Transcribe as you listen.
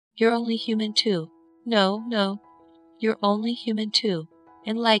You're only human too. No, no, you're only human too.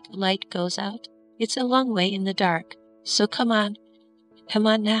 And like light goes out, it's a long way in the dark. So come on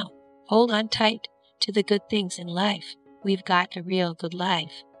now. Hold on tight to the good things in life. We've got a real good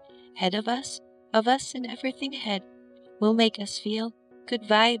life ahead of us and everything ahead will make us feel good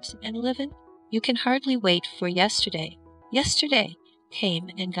vibes and livin'. You can hardly wait for yesterday. Yesterday came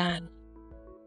and gone.